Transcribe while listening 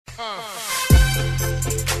What's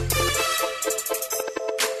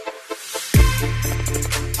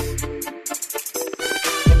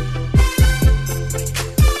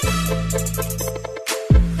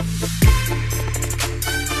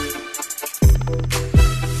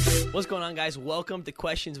going on, guys? Welcome to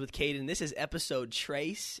Questions with Caden. This is episode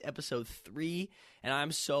 3, and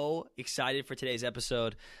I'm so excited for today's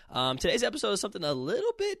episode. Today's episode is something a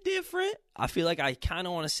little bit different. I feel like I kind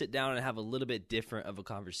of want to sit down and have a little bit different of a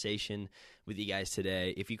conversation with you guys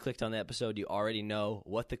today. If you clicked on the episode, you already know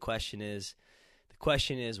what the question is. The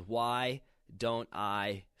question is, why don't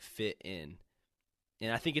I fit in?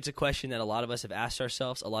 And I think it's a question that a lot of us have asked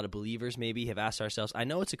ourselves. A lot of believers maybe have asked ourselves. I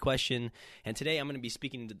know it's a question, and today I'm going to be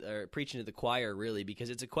preaching to the choir, really, because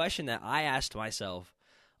it's a question that I asked myself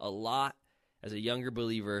a lot as a younger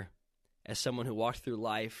believer, as someone who walked through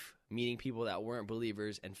life, meeting people that weren't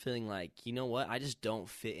believers, and feeling like, you know what, I just don't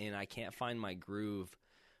fit in. I can't find my groove.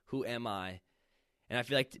 Who am I? And I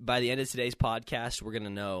feel like by the end of today's podcast, we're going to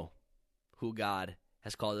know who God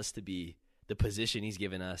has called us to be, the position He's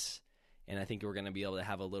given us. And I think we're going to be able to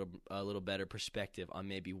have a little better perspective on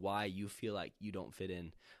maybe why you feel like you don't fit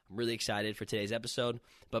in. I'm really excited for today's episode.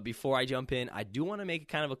 But before I jump in, I do want to make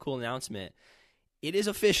kind of a cool announcement. It is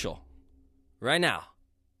official right now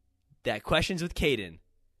that Questions with Caden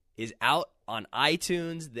is out on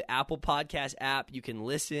iTunes, the Apple Podcast app. You can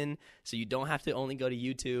listen, so you don't have to only go to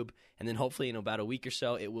YouTube. And then hopefully in about a week or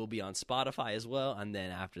so, it will be on Spotify as well. And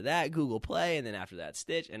then after that, Google Play. And then after that,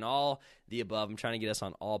 Stitch and all the above. I'm trying to get us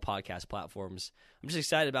on all podcast platforms. I'm just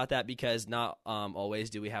excited about that because not always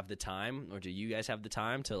do we have the time, or do you guys have the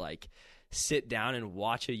time to like sit down and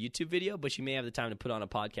watch a YouTube video, but you may have the time to put on a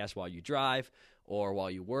podcast while you drive or while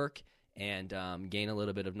you work and gain a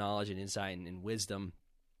little bit of knowledge and insight and wisdom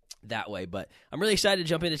that way. But I'm really excited to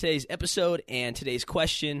jump into today's episode and today's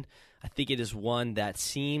question. I think it is one that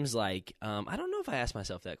seems like, I don't know if I asked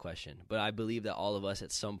myself that question, but I believe that all of us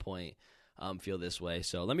at some point feel this way.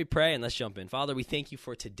 So let me pray and let's jump in. Father, we thank you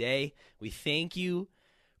for today. We thank you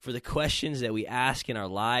for the questions that we ask in our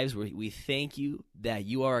lives. We thank you that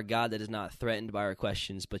you are a God that is not threatened by our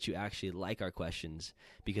questions, but you actually like our questions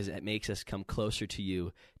because it makes us come closer to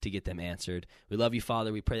you to get them answered. We love you,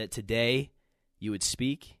 Father. We pray that today you would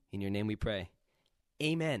speak. In your name we pray.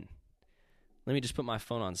 Amen. Let me just put my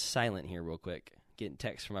phone on silent here real quick. Getting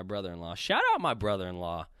text from my brother-in-law. Shout out my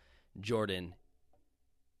brother-in-law, Jordan.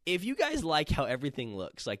 If you guys like how everything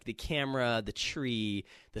looks, like the camera, the tree,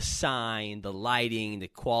 the sign, the lighting, the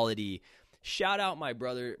quality, shout out my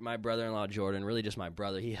brother-in-law, Jordan. Really just my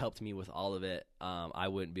brother. He helped me with all of it. I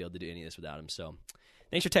wouldn't be able to do any of this without him. So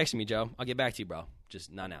thanks for texting me, Joe. I'll get back to you, bro.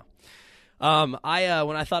 Just not now. When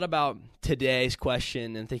I thought about today's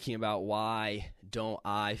question and thinking about why don't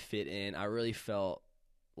I fit in, I really felt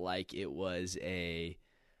like it was a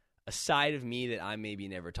side of me that I maybe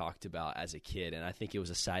never talked about as a kid, and I think it was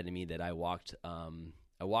a side of me that I walked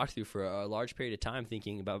through for a large period of time,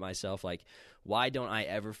 thinking about myself, like, why don't I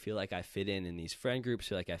ever feel like I fit in these friend groups,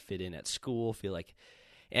 feel like I fit in at school,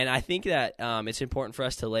 and I think that it's important for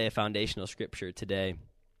us to lay a foundational scripture today.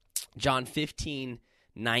 John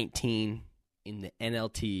 15:19 in the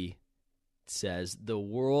NLT says, "The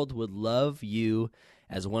world would love you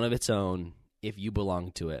as one of its own if you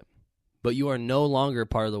belong to it. But you are no longer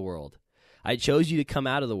part of the world. I chose you to come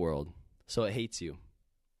out of the world, so it hates you."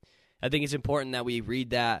 I think it's important that we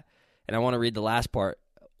read that, and I want to read the last part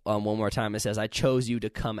one more time. It says, "I chose you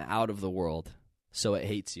to come out of the world, so it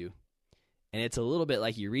hates you." And it's a little bit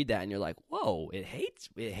like you read that, and you're like, whoa, it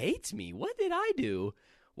hates me. What did I do?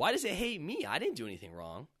 Why does it hate me? I didn't do anything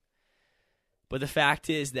wrong. But the fact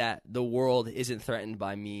is that the world isn't threatened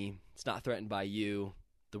by me. It's not threatened by you.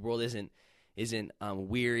 The world isn't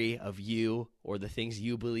weary of you or the things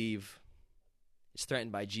you believe. It's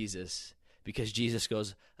threatened by Jesus because Jesus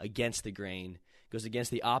goes against the grain, goes against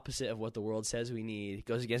the opposite of what the world says we need,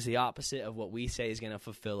 goes against the opposite of what we say is going to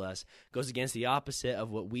fulfill us, goes against the opposite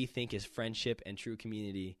of what we think is friendship and true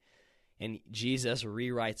community. And Jesus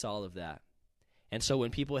rewrites all of that. And so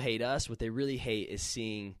when people hate us, what they really hate is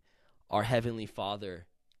seeing our Heavenly Father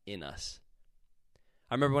in us.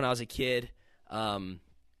 I remember when I was a kid, I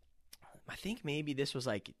think maybe this was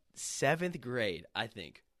like 7th grade, I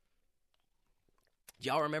think. Do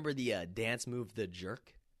y'all remember the dance move, the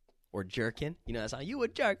jerk? Or jerkin? You know that song? You a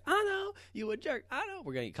jerk, I know. You a jerk, I know.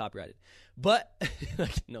 We're going to get copyrighted. But,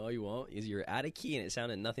 no, you won't. Because you're out of key and it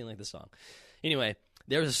sounded nothing like the song. Anyway,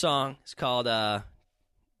 there was a song. It's called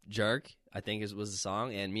Jerk, I think was the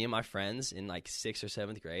song. And me and my friends in like 6th or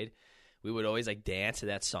 7th grade, we would always like dance to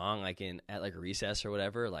that song like at like recess or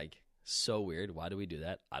whatever. Like, so weird. Why do we do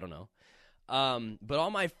that? I don't know. But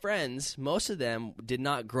all my friends, most of them did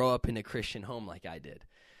not grow up in a Christian home like I did.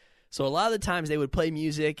 So a lot of the times they would play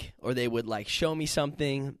music, or they would like show me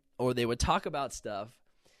something, or they would talk about stuff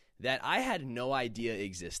that I had no idea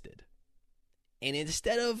existed. And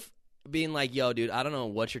instead of being like, yo, dude, I don't know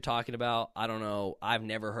what you're talking about. I don't know. I've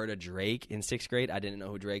never heard of Drake in 6th grade. I didn't know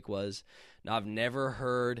who Drake was. No, I've never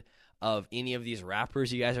heard of any of these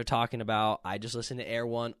rappers you guys are talking about. I just listened to Air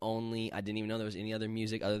One only. I didn't even know there was any other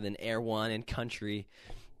music other than Air One and country.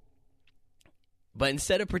 But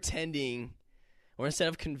instead of pretending, or instead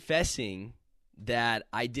of confessing that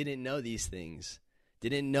I didn't know these things,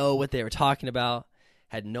 didn't know what they were talking about,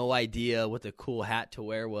 had no idea what the cool hat to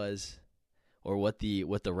wear was, or what the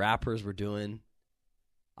rappers were doing,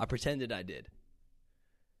 I pretended I did.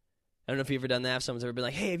 I don't know if you've ever done that. If someone's ever been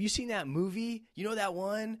like, hey, have you seen that movie? You know that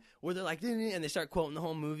one where they're like, and they start quoting the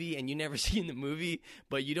whole movie, and you never seen the movie,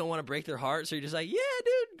 but you don't want to break their heart, so you're just like, yeah,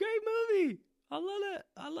 dude, great movie. I love that.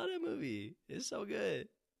 I love that movie. It's so good.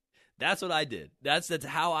 That's what I did. That's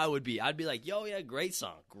how I would be. I'd be like, yo, yeah, great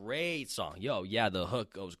song. Great song. Yo, yeah, the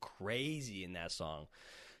hook goes crazy in that song.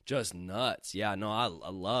 Just nuts. Yeah, no, I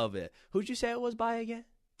love it. Who'd you say it was by again?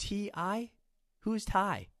 T.I.? Who's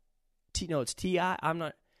Ty? No, it's T.I. I'm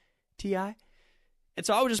not T.I. And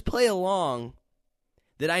so I would just play along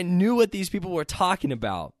that I knew what these people were talking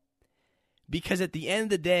about, because at the end of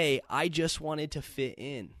the day, I just wanted to fit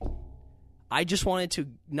in. I just wanted to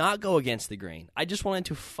not go against the grain. I just wanted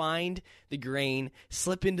to find the grain,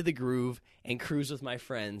 slip into the groove, and cruise with my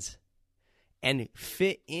friends and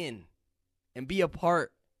fit in and be a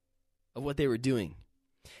part of what they were doing.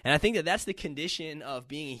 And I think that that's the condition of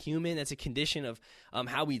being a human. That's a condition of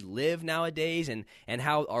how we live nowadays, and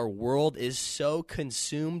how our world is so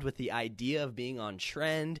consumed with the idea of being on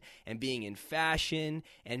trend and being in fashion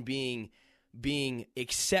and being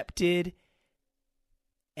accepted.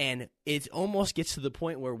 And it almost gets to the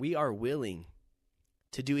point where we are willing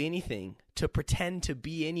to do anything, to pretend to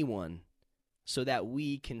be anyone, so that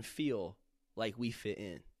we can feel like we fit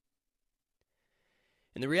in.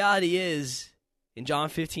 And the reality is, in John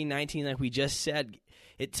 15:19, like we just said,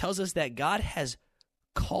 it tells us that God has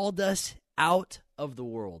called us out of the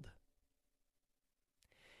world.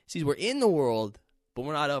 See, we're in the world, but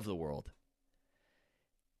we're not of the world.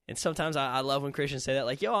 And sometimes I love when Christians say that,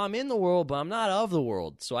 like, yo, I'm in the world, but I'm not of the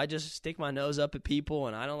world. So I just stick my nose up at people,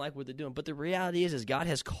 and I don't like what they're doing. But the reality is God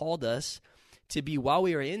has called us to be, while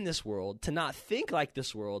we are in this world, to not think like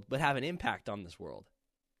this world, but have an impact on this world.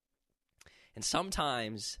 And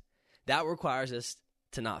sometimes that requires us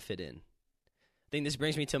to not fit in. I think this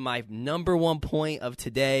brings me to my number one point of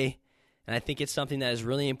today, and I think it's something that is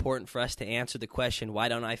really important for us to answer the question, why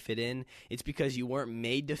don't I fit in? It's because you weren't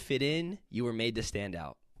made to fit in, you were made to stand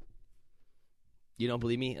out. You don't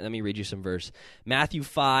believe me? Let me read you some verse. Matthew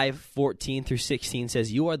 5:14-16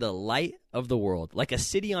 says, you are the light of the world, like a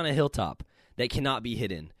city on a hilltop that cannot be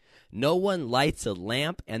hidden. No one lights a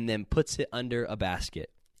lamp and then puts it under a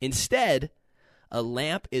basket. Instead, a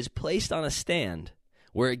lamp is placed on a stand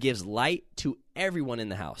where it gives light to everyone in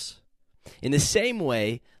the house. In the same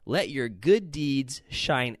way, let your good deeds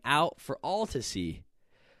shine out for all to see,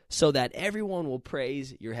 so that everyone will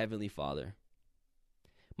praise your heavenly Father.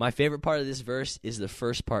 My favorite part of this verse is the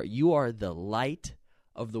first part. You are the light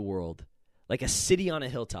of the world, like a city on a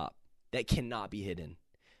hilltop that cannot be hidden.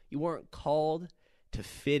 You weren't called to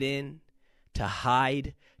fit in, to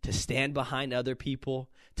hide, to stand behind other people,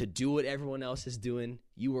 to do what everyone else is doing.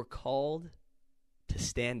 You were called to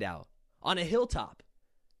stand out on a hilltop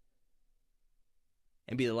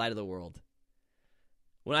and be the light of the world.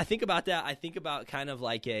 When I think about that, I think about kind of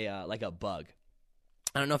like a bug.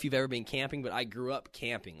 I don't know if you've ever been camping, but I grew up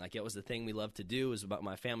camping. Like, it was the thing we loved to do. It was what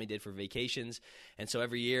my family did for vacations. And so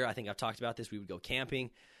every year, I think I've talked about this, we would go camping.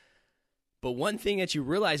 But one thing that you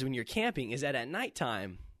realize when you're camping is that at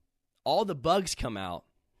nighttime, all the bugs come out,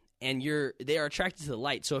 and they are attracted to the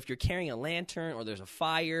light. So if you're carrying a lantern, or there's a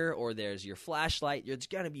fire, or there's your flashlight, there's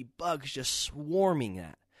going to be bugs just swarming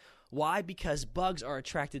that. Why? Because bugs are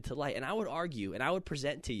attracted to light. And I would argue, and I would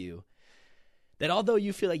present to you, that although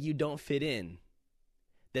you feel like you don't fit in,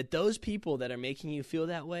 that those people that are making you feel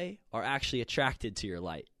that way are actually attracted to your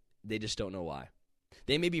light. They just don't know why.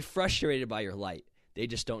 They may be frustrated by your light. They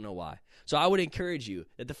just don't know why. So I would encourage you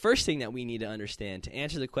that the first thing that we need to understand to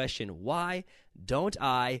answer the question, why don't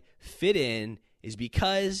I fit in, is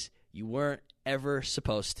because you weren't ever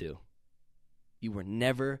supposed to. You were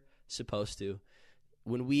never supposed to.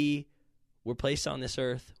 When we were placed on this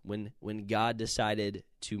earth, when God decided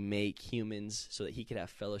to make humans so that he could have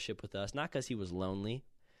fellowship with us, not because he was lonely,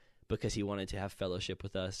 because he wanted to have fellowship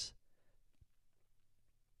with us.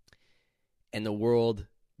 And the world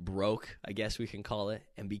broke, I guess we can call it,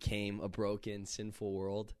 and became a broken, sinful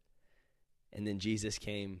world. And then Jesus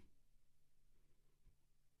came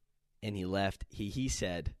and he left. He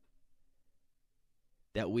said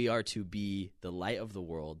that we are to be the light of the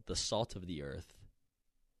world, the salt of the earth,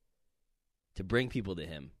 to bring people to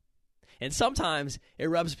him. And sometimes it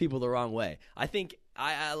rubs people the wrong way. I think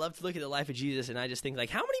I love to look at the life of Jesus, and I just think, like,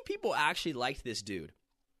 how many people actually liked this dude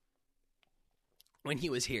when he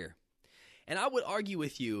was here? And I would argue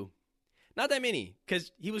with you, not that many,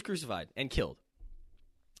 because he was crucified and killed.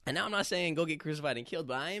 And now I'm not saying go get crucified and killed,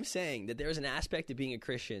 but I am saying that there is an aspect of being a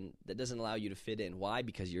Christian that doesn't allow you to fit in. Why?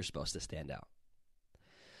 Because you're supposed to stand out.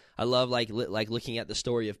 I love like looking at the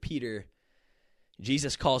story of Peter.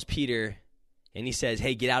 Jesus calls Peter, and he says,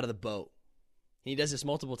 hey, get out of the boat. And he does this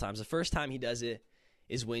multiple times. The first time he does it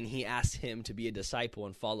is when he asks him to be a disciple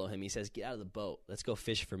and follow him. He says, get out of the boat. Let's go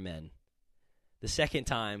fish for men. The second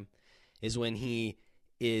time is when he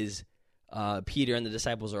is Peter and the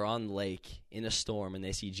disciples are on the lake in a storm, and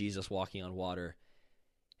they see Jesus walking on water,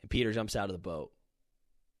 and Peter jumps out of the boat.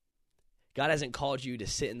 God hasn't called you to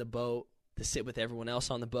sit in the boat, to sit with everyone else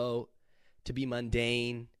on the boat, to be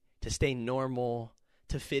mundane, to stay normal,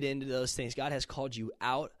 to fit into those things. God has called you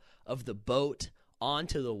out of the boat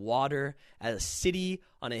onto the water as a city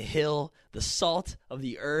on a hill, the salt of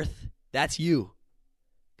the earth. That's you,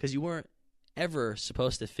 because you weren't ever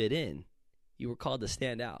supposed to fit in. You were called to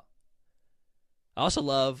stand out. I also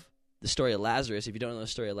love the story of Lazarus. If you don't know the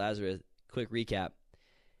story of Lazarus, quick recap.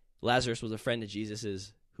 Lazarus was a friend of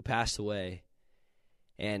Jesus's who passed away,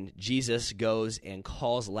 and Jesus goes and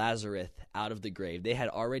calls Lazarus out of the grave. They had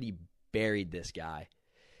already buried this guy,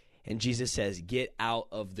 and Jesus says, get out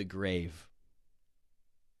of the grave.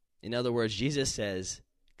 In other words, Jesus says,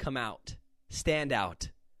 come out, stand out.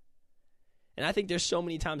 And I think there's so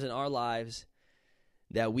many times in our lives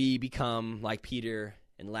that we become like Peter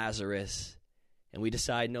and Lazarus, and we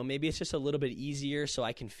decide, no, maybe it's just a little bit easier so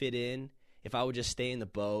I can fit in if I would just stay in the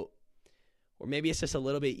boat. Or maybe it's just a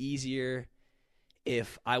little bit easier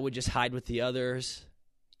if I would just hide with the others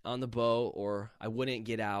on the boat, or I wouldn't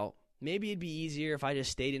get out. Maybe it'd be easier if I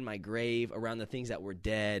just stayed in my grave around the things that were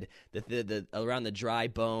dead, around the dry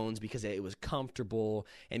bones, because it was comfortable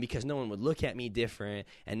and because no one would look at me different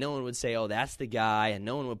and no one would say, oh, that's the guy, and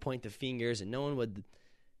no one would point the fingers and no one would.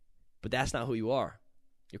 But that's not who you are.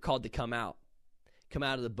 You're called to come out. Come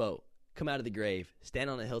out of the boat. Come out of the grave. Stand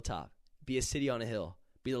on a hilltop. Be a city on a hill.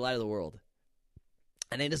 Be the light of the world.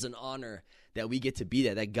 And it is an honor that we get to be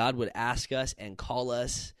that God would ask us and call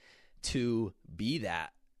us to be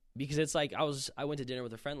that. Because it's like I went to dinner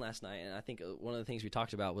with a friend last night, and I think one of the things we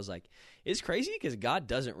talked about was like, it's crazy because God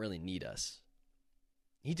doesn't really need us.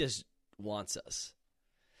 He just wants us.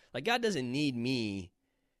 Like, God doesn't need me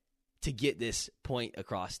to get this point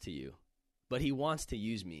across to you, but he wants to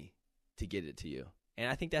use me to get it to you. And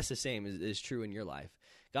I think that's the same is true in your life.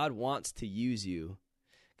 God wants to use you.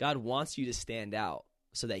 God wants you to stand out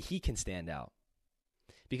so that he can stand out.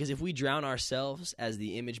 Because if we drown ourselves as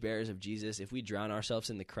the image bearers of Jesus, if we drown ourselves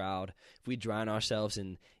in the crowd, if we drown ourselves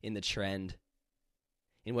in the trend,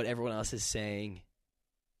 in what everyone else is saying,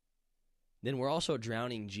 then we're also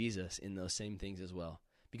drowning Jesus in those same things as well.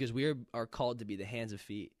 Because we are called to be the hands and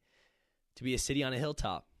feet, to be a city on a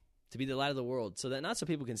hilltop, to be the light of the world, so that not so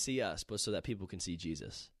people can see us, but so that people can see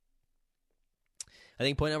Jesus. I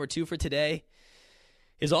think point number 2 for today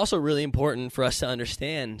is also really important for us to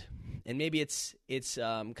understand. And maybe it's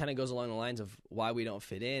kind of goes along the lines of why we don't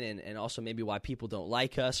fit in, and also maybe why people don't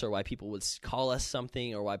like us, or why people would call us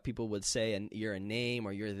something, or why people would say you're a name,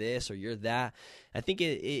 or you're this, or you're that. I think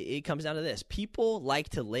it comes down to this. People like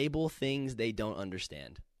to label things they don't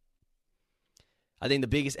understand. I think the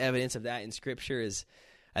biggest evidence of that in Scripture is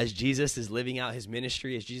as Jesus is living out his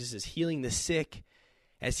ministry, as Jesus is healing the sick,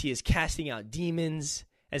 as he is casting out demons,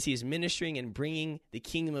 as he is ministering and bringing the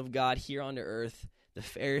kingdom of God here onto earth, the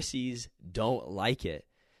Pharisees don't like it,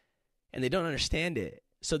 and they don't understand it.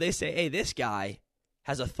 So they say, hey, this guy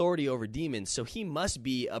has authority over demons, so he must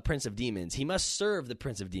be a prince of demons. He must serve the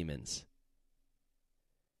prince of demons.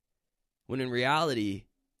 When in reality,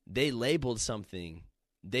 they labeled something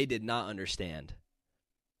they did not understand.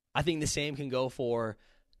 I think the same can go for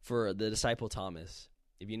the disciple Thomas.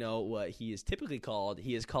 If you know what he is typically called,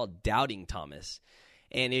 he is called Doubting Thomas.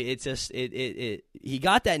 And he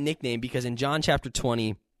got that nickname because in John chapter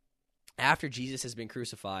 20, after Jesus has been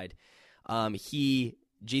crucified,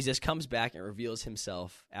 Jesus comes back and reveals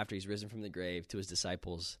himself after he's risen from the grave to his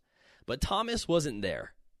disciples. But Thomas wasn't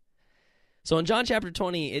there. So in John chapter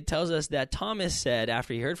 20, it tells us that Thomas said,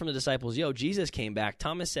 after he heard from the disciples, yo, Jesus came back,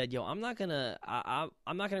 Thomas said, yo, I'm not gonna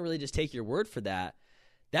really just take your word for that.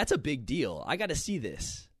 That's a big deal. I got to see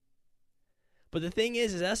this. But the thing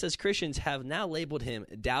is us as Christians have now labeled him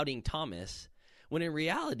Doubting Thomas, when in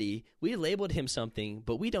reality, we labeled him something,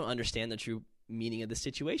 but we don't understand the true meaning of the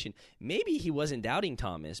situation. Maybe he wasn't Doubting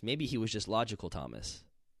Thomas. Maybe he was just Logical Thomas.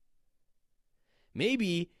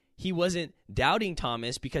 Maybe he wasn't Doubting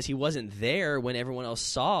Thomas because he wasn't there when everyone else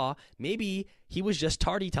saw. Maybe he was just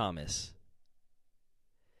Tardy Thomas.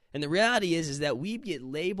 And the reality is that we get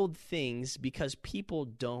labeled things because people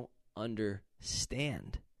don't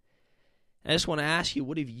understand. I just want to ask you,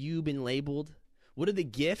 what have you been labeled? What are the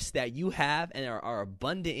gifts that you have and are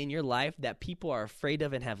abundant in your life that people are afraid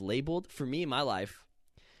of and have labeled? For me in my life,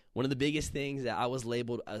 one of the biggest things that I was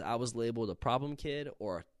labeled a problem kid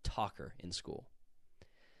or a talker in school.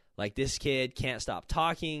 Like, this kid can't stop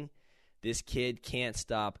talking. This kid can't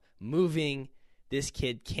stop moving. This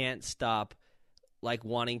kid can't stop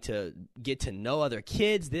wanting to get to know other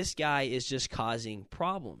kids. This guy is just causing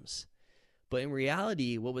problems. But in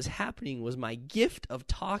reality, what was happening was my gift of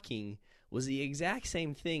talking was the exact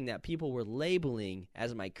same thing that people were labeling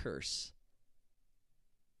as my curse.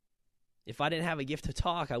 If I didn't have a gift to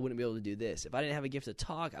talk, I wouldn't be able to do this. If I didn't have a gift to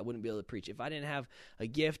talk, I wouldn't be able to preach. If I didn't have a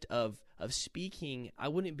gift of speaking, I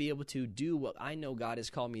wouldn't be able to do what I know God has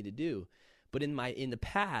called me to do. But in the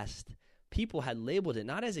past, people had labeled it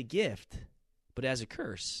not as a gift, but as a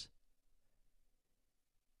curse.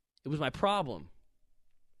 It was my problem.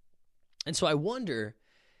 And so I wonder,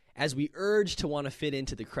 as we urge to want to fit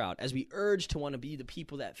into the crowd, as we urge to want to be the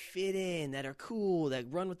people that fit in, that are cool, that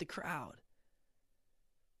run with the crowd,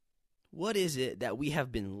 what is it that we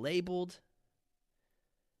have been labeled?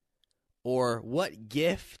 Or what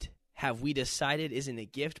gift have we decided isn't a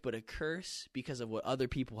gift but a curse because of what other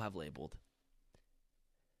people have labeled?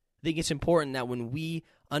 I think it's important that when we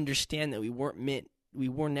understand that we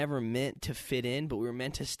were never meant to fit in, but we were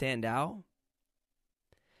meant to stand out,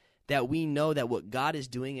 that we know that what God is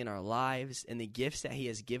doing in our lives and the gifts that he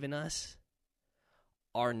has given us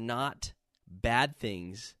are not bad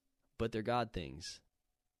things, but they're God things.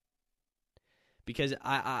 Because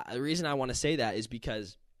the reason I want to say that is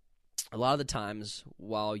because a lot of the times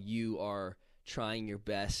while you are trying your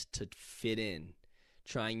best to fit in,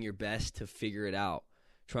 trying your best to figure it out,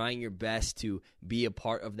 trying your best to be a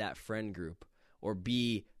part of that friend group or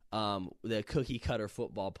be the cookie cutter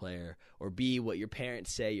football player or be what your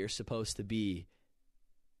parents say you're supposed to be,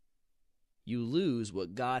 you lose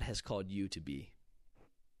what God has called you to be.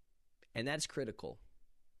 And that's critical.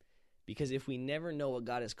 Because if we never know what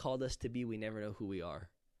God has called us to be, we never know who we are.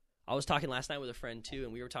 I was talking last night with a friend too,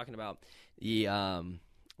 and we were talking about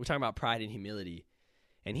pride and humility.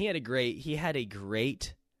 And he had a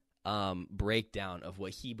great breakdown of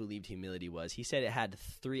what he believed humility was. He said it had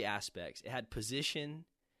 3 aspects. It had position,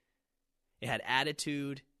 it had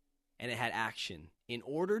attitude, and it had action. In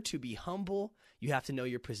order to be humble, you have to know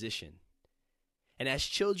your position. And as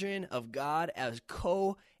children of God, as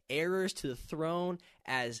co-heirs to the throne,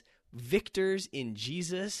 as victors in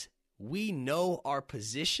Jesus, we know our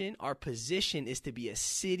position. Our position is to be a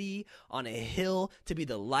city on a hill, to be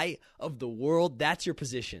the light of the world. That's your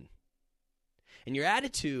position. And your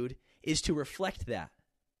attitude is to reflect that.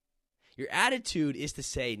 Your attitude is to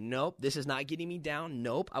say, nope, this is not getting me down.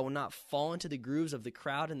 Nope, I will not fall into the grooves of the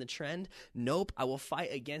crowd and the trend. Nope, I will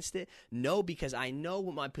fight against it. No, because I know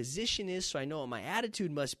what my position is, so I know what my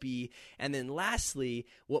attitude must be. And then lastly,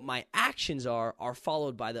 what my actions are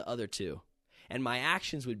followed by the other 2. And my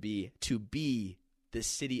actions would be to be the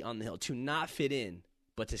city on the hill, to not fit in,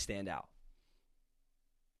 but to stand out.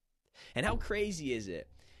 And how crazy is it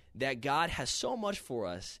that God has so much for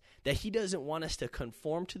us that he doesn't want us to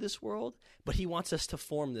conform to this world, but he wants us to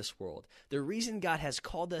form this world. The reason God has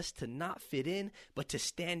called us to not fit in, but to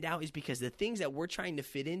stand out is because the things that we're trying to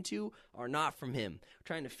fit into are not from him. We're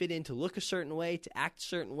trying to fit in to look a certain way, to act a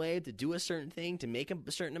certain way, to do a certain thing, to make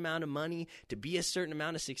a certain amount of money, to be a certain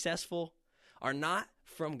amount of successful, are not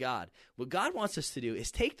from God. What God wants us to do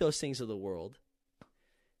is take those things of the world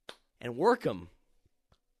and work them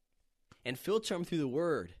and filter them through the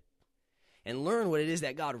word and learn what it is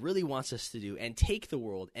that God really wants us to do and take the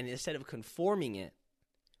world, and instead of conforming it,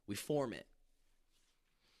 we form it.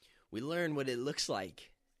 We learn what it looks like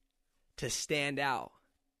to stand out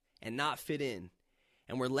and not fit in,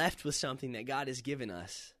 and we're left with something that God has given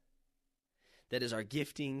us that is our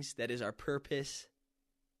giftings, that is our purpose,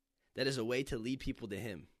 that is a way to lead people to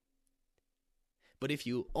him. But if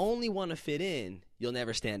you only want to fit in, you'll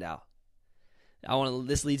never stand out.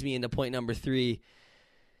 This leads me into point number 3.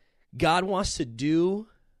 God wants to do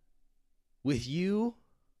with you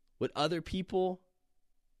what other people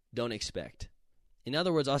don't expect. In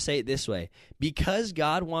other words, I'll say it this way. Because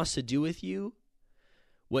God wants to do with you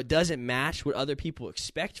what doesn't match what other people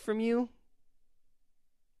expect from you,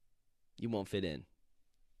 you won't fit in.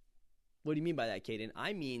 What do you mean by that, Caden?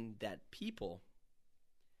 I mean that people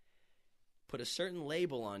put a certain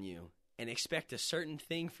label on you and expect a certain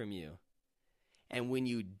thing from you. And when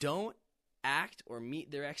you don't act or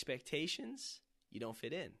meet their expectations, you don't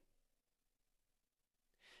fit in.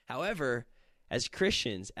 However, as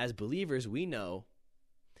Christians, as believers, we know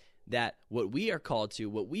that what we are called to,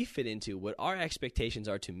 what we fit into, what our expectations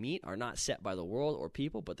are to meet are not set by the world or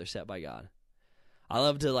people, but they're set by God. I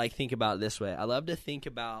love to think about it this way. I love to think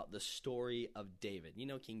about the story of David. You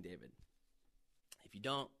know King David. If you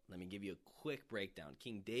don't, let me give you a quick breakdown.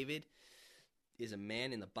 King David is a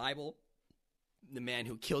man in the Bible, the man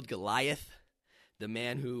who killed Goliath, the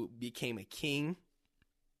man who became a king,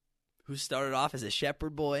 who started off as a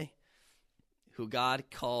shepherd boy, who God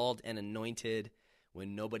called and anointed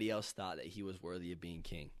when nobody else thought that he was worthy of being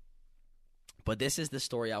king. But this is the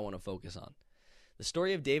story I want to focus on. The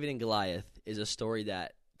story of David and Goliath is a story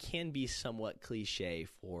that can be somewhat cliche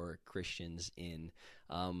for Christians in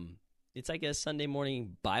it's like a Sunday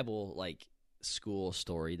morning Bible school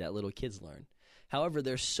story that little kids learn. However,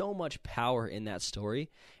 there's so much power in that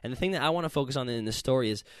story. And the thing that I want to focus on in this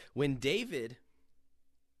story is when David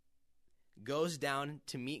goes down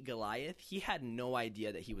to meet Goliath, he had no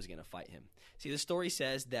idea that he was going to fight him. See, the story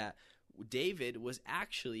says that David was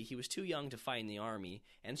he was too young to fight in the army,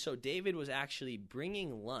 and so David was actually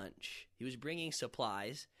bringing lunch. He was bringing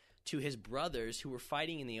supplies to his brothers who were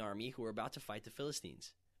fighting in the army, who were about to fight the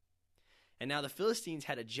Philistines. And now the Philistines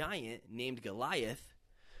had a giant named Goliath,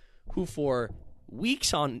 who for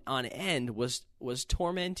weeks on end was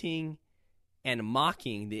tormenting and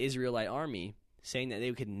mocking the Israelite army, saying that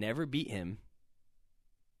they could never beat him.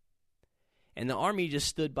 And the army just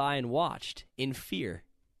stood by and watched in fear.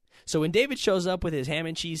 So when David shows up with his ham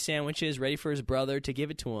and cheese sandwiches ready for his brother to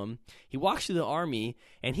give it to him, he walks through the army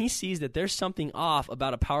and he sees that there's something off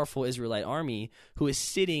about a powerful Israelite army who is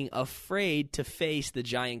sitting afraid to face the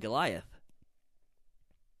giant Goliath.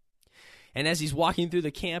 And as he's walking through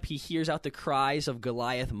the camp, he hears out the cries of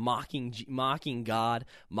Goliath mocking God,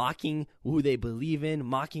 mocking who they believe in,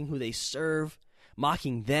 mocking who they serve,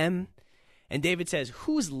 mocking them. And David says,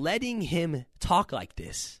 who's letting him talk like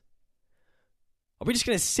this? Are we just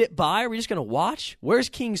going to sit by? Are we just going to watch? Where's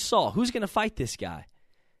King Saul? Who's going to fight this guy?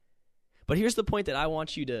 But here's the point that I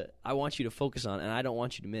want you to focus on, and I don't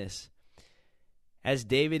want you to miss. As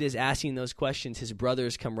David is asking those questions, his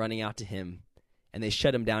brothers come running out to him, and they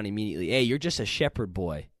shut him down immediately. Hey, you're just a shepherd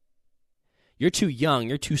boy. You're too young.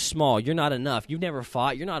 You're too small. You're not enough. You've never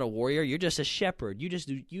fought. You're not a warrior. You're just a shepherd. You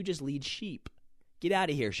just lead sheep. Get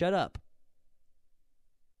out of here. Shut up.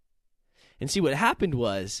 And see, what happened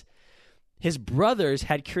was his brothers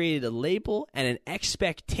had created a label and an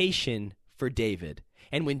expectation for David.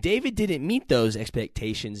 And when David didn't meet those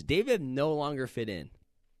expectations, David no longer fit in.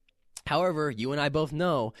 However, you and I both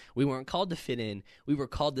know we weren't called to fit in. We were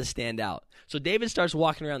called to stand out. So David starts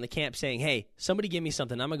walking around the camp saying, hey, somebody give me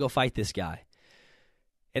something. I'm going to go fight this guy.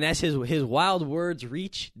 And as his wild words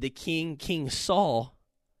reach the King Saul,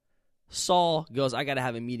 Saul goes, I got to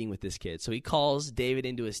have a meeting with this kid. So he calls David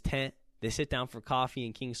into his tent. They sit down for coffee,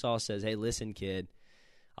 and King Saul says, hey, listen, kid,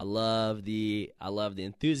 I love the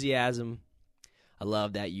enthusiasm. I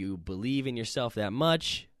love that you believe in yourself that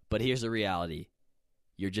much, but here's the reality.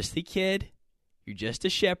 You're just a kid. You're just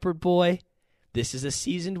a shepherd boy. This is a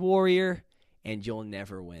seasoned warrior, and you'll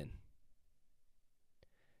never win.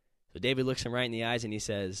 So David looks him right in the eyes, and he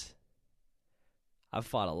says, I've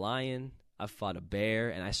fought a lion, I've fought a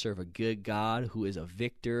bear, and I serve a good God who is a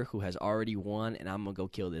victor, who has already won, and I'm going to go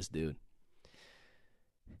kill this dude.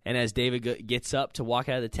 And as David gets up to walk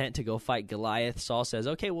out of the tent to go fight Goliath, Saul says,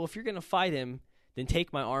 okay, well, if you're going to fight him, then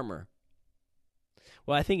take my armor.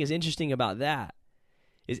 What I think is interesting about that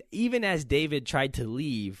is even as David tried to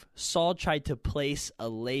leave, Saul tried to place a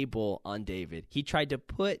label on David. He tried to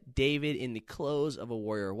put David in the clothes of a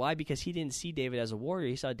warrior. Why? Because he didn't see David as a warrior.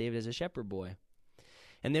 He saw David as a shepherd boy.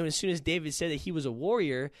 And then as soon as David said that he was a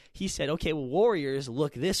warrior, he said, okay, well, warriors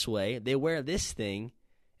look this way. They wear this thing,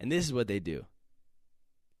 and this is what they do.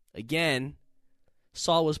 Again,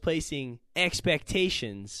 Saul was placing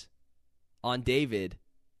expectations on David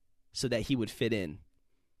so that he would fit in.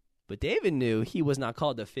 But David knew he was not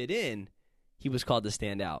called to fit in. He was called to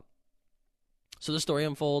stand out. So the story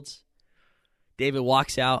unfolds. David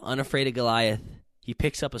walks out unafraid of Goliath. He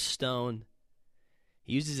picks up a stone.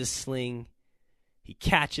 He uses a sling. He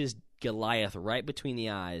catches Goliath right between the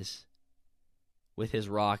eyes with his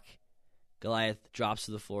rock. Goliath drops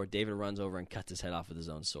to the floor. David runs over and cuts his head off with his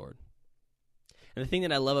own sword. And the thing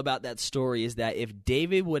that I love about that story is that if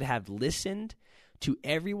David would have listened to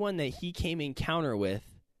everyone that he came encounter with,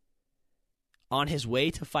 on his way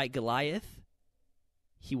to fight Goliath,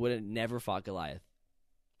 he would have never fought Goliath.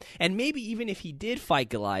 And maybe even if he did fight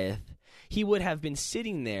Goliath, he would have been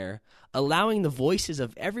sitting there allowing the voices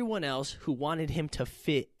of everyone else who wanted him to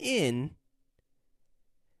fit in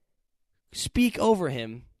speak over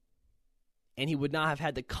him, and he would not have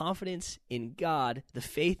had the confidence in God, the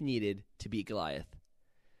faith needed to beat Goliath.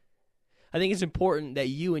 I think it's important that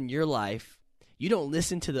you in your life, you don't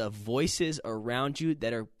listen to the voices around you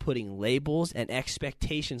that are putting labels and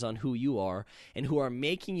expectations on who you are and who are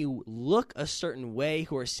making you look a certain way,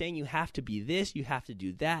 who are saying you have to be this, you have to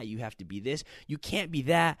do that, you have to be this, you can't be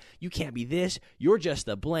that, you can't be this, you're just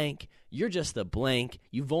a blank, you're just a blank,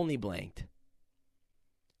 you've only blanked.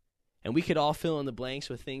 And we could all fill in the blanks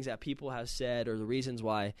with things that people have said or the reasons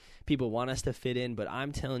why people want us to fit in, but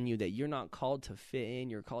I'm telling you that you're not called to fit in,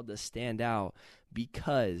 you're called to stand out,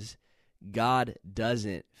 because God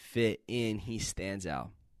doesn't fit in, he stands out.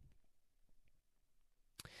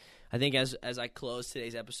 I think as I close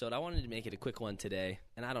today's episode, I wanted to make it a quick one today,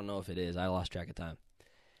 and I don't know if it is, I lost track of time.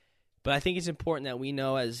 But I think it's important that we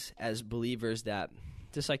know as believers that,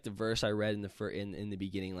 just like the verse I read in the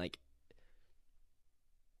beginning, like,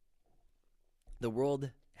 the world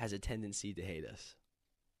has a tendency to hate us.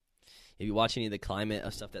 If you watch any of the climate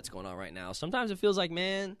of stuff that's going on right now, sometimes it feels like,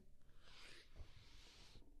 man,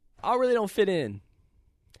 I really don't fit in.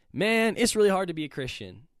 Man, it's really hard to be a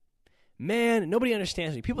Christian. Man, nobody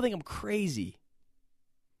understands me. People think I'm crazy.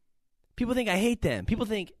 People think I hate them. People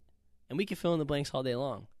think, and we can fill in the blanks all day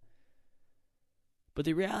long. But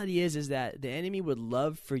the reality is that the enemy would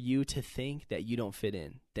love for you to think that you don't fit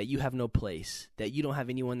in, that you have no place, that you don't have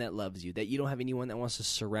anyone that loves you, that you don't have anyone that wants to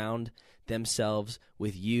surround themselves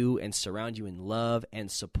with you and surround you in love and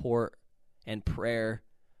support and prayer.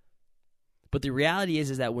 But the reality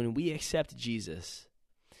is that when we accept Jesus,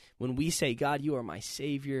 when we say, God, you are my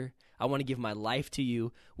Savior, I want to give my life to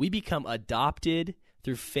you, we become adopted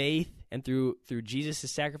through faith and through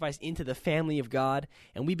Jesus' sacrifice into the family of God,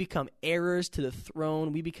 and we become heirs to the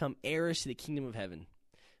throne. We become heirs to the kingdom of heaven.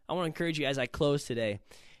 I want to encourage you as I close today.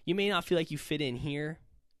 You may not feel like you fit in here,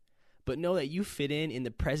 but know that you fit in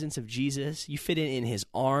the presence of Jesus. You fit in his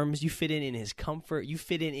arms. You fit in his comfort. You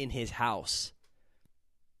fit in his house.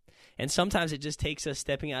 And sometimes it just takes us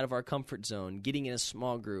stepping out of our comfort zone, getting in a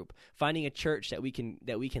small group, finding a church that we can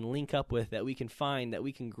link up with, that we can find, that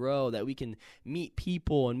we can grow, that we can meet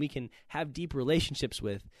people and we can have deep relationships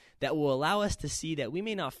with, that will allow us to see that we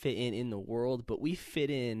may not fit in the world, but we fit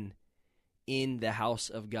in the house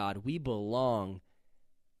of God. We belong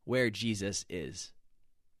where Jesus is.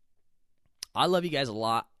 I love you guys a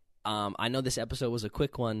lot. I know this episode was a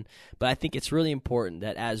quick one, but I think it's really important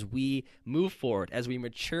that as we move forward, as we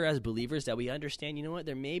mature as believers, that we understand, you know what,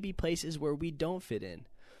 there may be places where we don't fit in.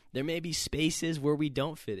 There may be spaces where we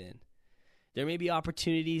don't fit in. There may be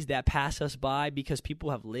opportunities that pass us by because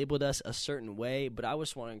people have labeled us a certain way, but I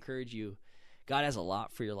just want to encourage you, God has a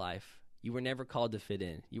lot for your life. You were never called to fit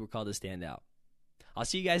in. You were called to stand out. I'll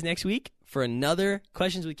see you guys next week for another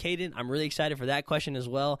Questions with Caden. I'm really excited for that question as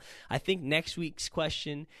well. I think next week's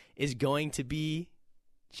question is going to be,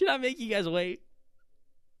 should I make you guys wait?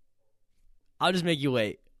 I'll just make you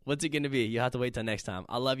wait. What's it going to be? You'll have to wait till next time.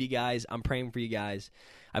 I love you guys. I'm praying for you guys.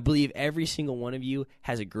 I believe every single one of you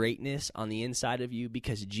has a greatness on the inside of you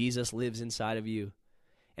because Jesus lives inside of you.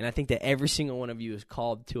 And I think that every single one of you is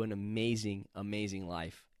called to an amazing, amazing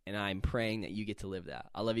life. And I'm praying that you get to live that.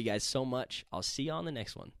 I love you guys so much. I'll see you on the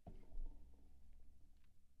next one.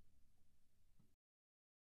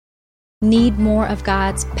 Need more of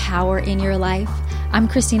God's power in your life? I'm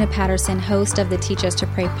Christina Patterson, host of the Teach Us to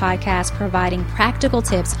Pray podcast, providing practical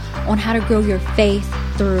tips on how to grow your faith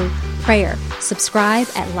through prayer. Subscribe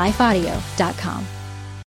at lifeaudio.com.